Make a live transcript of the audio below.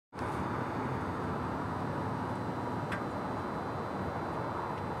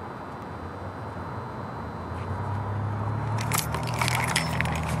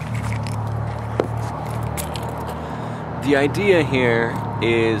The idea here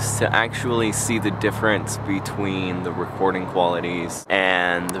is to actually see the difference between the recording qualities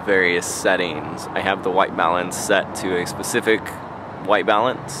and the various settings. I have the white balance set to a specific white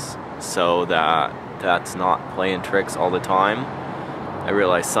balance so that that's not playing tricks all the time. I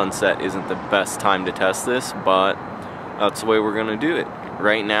realize sunset isn't the best time to test this, but that's the way we're gonna do it.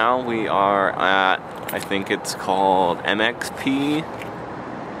 Right now we are at, I think it's called MXP.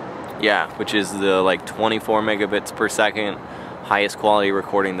 Yeah, which is the like 24 megabits per second highest quality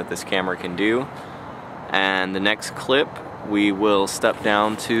recording that this camera can do. And the next clip we will step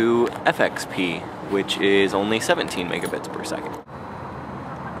down to FXP, which is only 17 megabits per second.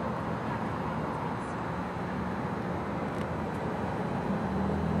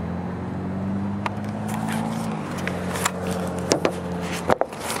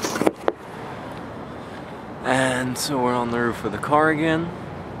 And so we're on the roof of the car again.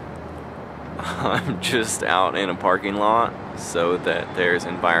 I'm just out in a parking lot so that there's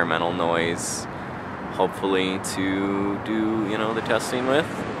environmental noise, hopefully, to do, you know, the testing with.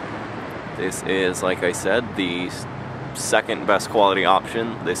 This is, like I said, the second best quality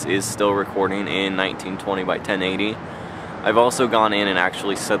option. This is still recording in 1920 by 1080. I've also gone in and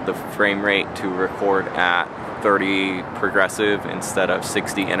actually set the frame rate to record at 30 progressive instead of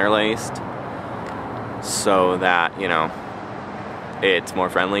 60 interlaced, so that, you know, it's more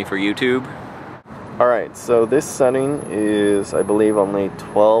friendly for YouTube. Alright, so this setting is, I believe, only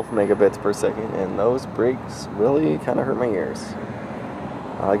 12 megabits per second, and those brakes really kind of hurt my ears.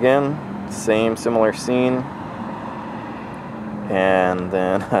 Again, similar scene, and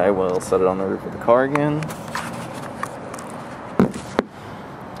then I will set it on the roof of the car again.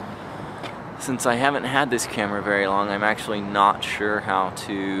 Since I haven't had this camera very long, I'm actually not sure how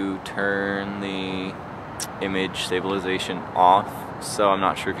to turn the image stabilization off. So I'm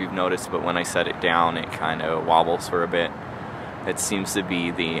not sure if you've noticed, but when I set it down, it kind of wobbles for a bit. It seems to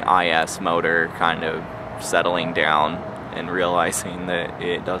be the IS motor kind of settling down and realizing that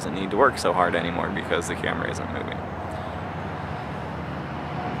it doesn't need to work so hard anymore because the camera isn't moving.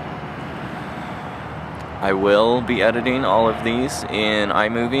 I will be editing all of these in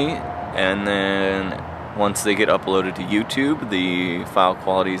iMovie, and then once they get uploaded to YouTube, the file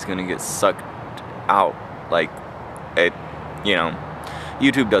quality is going to get sucked out. Like, it, you know,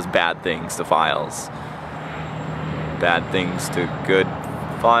 YouTube does bad things to files, bad things to good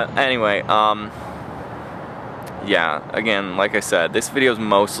file. Anyway, yeah, again, like I said, this video is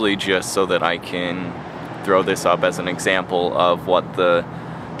mostly just so that I can throw this up as an example of what the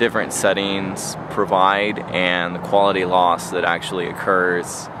different settings provide and the quality loss that actually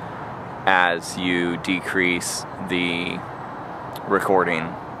occurs as you decrease the recording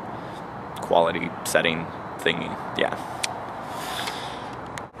quality setting thingy. Yeah.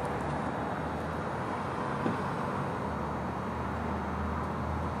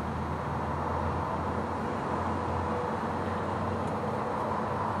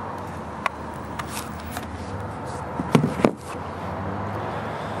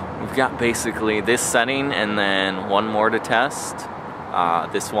 We've got basically this setting and then one more to test.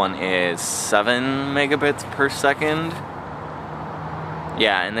 This one is 7 megabits per second.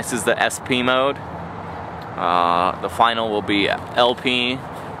 Yeah, and this is the SP mode. The final will be LP,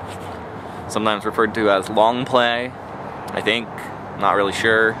 sometimes referred to as long play, I think, not really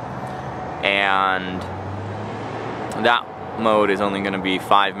sure. And that mode is only going to be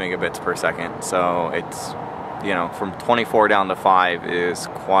 5 megabits per second, so it's, you know, from 24 down to 5 is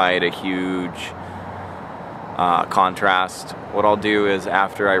quite a huge contrast. What I'll do is,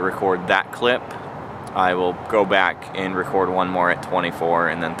 after I record that clip, I will go back and record one more at 24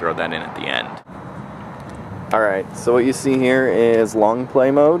 and then throw that in at the end. Alright, so what you see here is long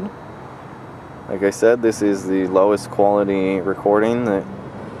play mode. Like I said, this is the lowest quality recording that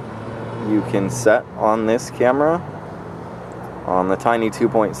you can set on this camera. On the tiny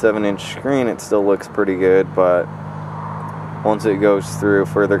 2.7 inch screen it still looks pretty good, but once it goes through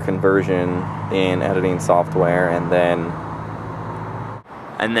further conversion in editing software and then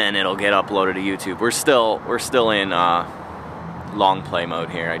it'll get uploaded to YouTube. We're still in long play mode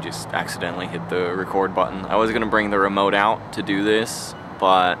here. I just accidentally hit the record button. I was gonna bring the remote out to do this,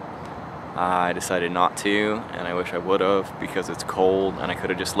 but I decided not to, and I wish I would have, because it's cold and I could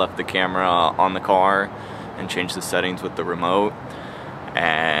have just left the camera on the car and changed the settings with the remote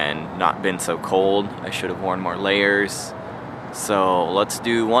and not been so cold. I should have worn more layers. So let's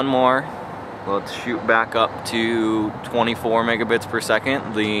do one more. Let's shoot back up to 24 megabits per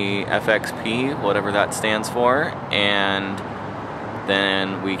second, the FXP, whatever that stands for, and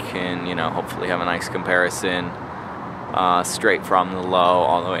then we can, you know, hopefully have a nice comparison straight from the low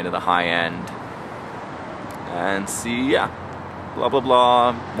all the way to the high end. and see, yeah, blah blah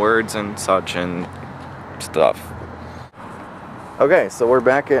blah, words and such and stuff. Okay, so we're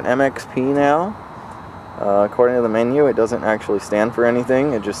back at MXP now. According to the menu, it doesn't actually stand for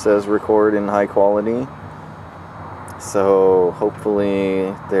anything. It just says record in high quality. So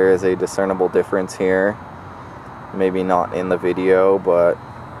hopefully there is a discernible difference here. Maybe not in the video, but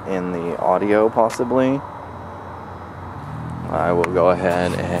in the audio possibly. I will go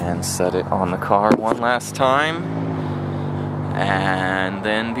ahead and set it on the car one last time and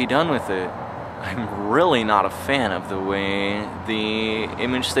then be done with it. I'm really not a fan of the way the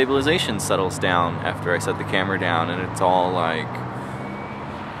image stabilization settles down after I set the camera down, and it's all like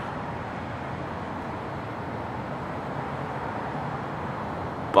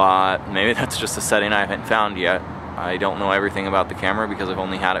but maybe that's just a setting I haven't found yet. I don't know everything about the camera because I've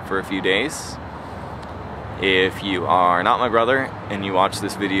only had it for a few days. If you are not my brother and you watch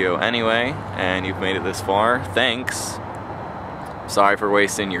this video anyway and you've made it this far, thanks. Sorry for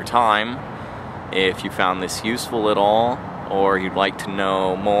wasting your time. If you found this useful at all, or you'd like to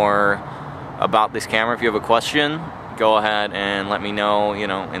know more about this camera, if you have a question, go ahead and let me know,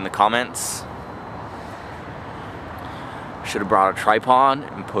 in the comments. Should have brought a tripod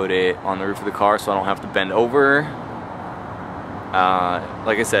and put it on the roof of the car so I don't have to bend over.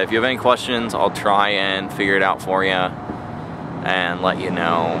 Like I said, if you have any questions, I'll try and figure it out for you and let you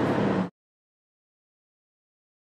know.